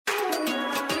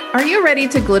Are you ready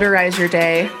to glitterize your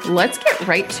day? Let's get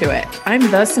right to it.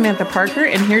 I'm the Samantha Parker,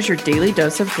 and here's your daily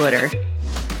dose of glitter.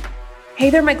 Hey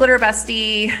there, my glitter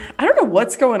bestie. I don't know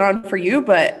what's going on for you,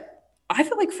 but I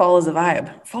feel like fall is a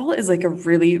vibe. Fall is like a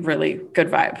really, really good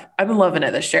vibe. I've been loving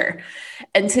it this year.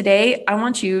 And today, I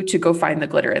want you to go find the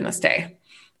glitter in this day.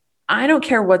 I don't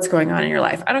care what's going on in your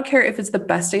life. I don't care if it's the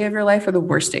best day of your life or the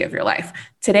worst day of your life.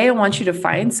 Today, I want you to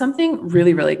find something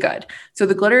really, really good. So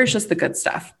the glitter is just the good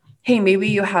stuff. Hey, maybe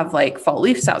you have like fall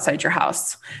leaves outside your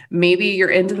house. Maybe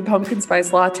you're into the pumpkin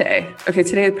spice latte. Okay,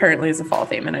 today apparently is a fall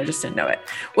theme and I just didn't know it.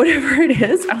 Whatever it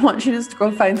is, I want you just to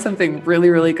go find something really,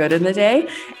 really good in the day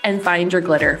and find your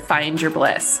glitter, find your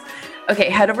bliss. Okay,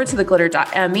 head over to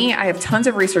theglitter.me. I have tons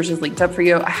of resources linked up for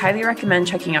you. I highly recommend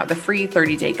checking out the free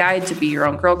 30-day guide to be your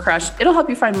own girl crush. It'll help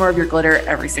you find more of your glitter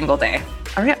every single day.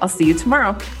 All right, I'll see you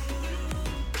tomorrow.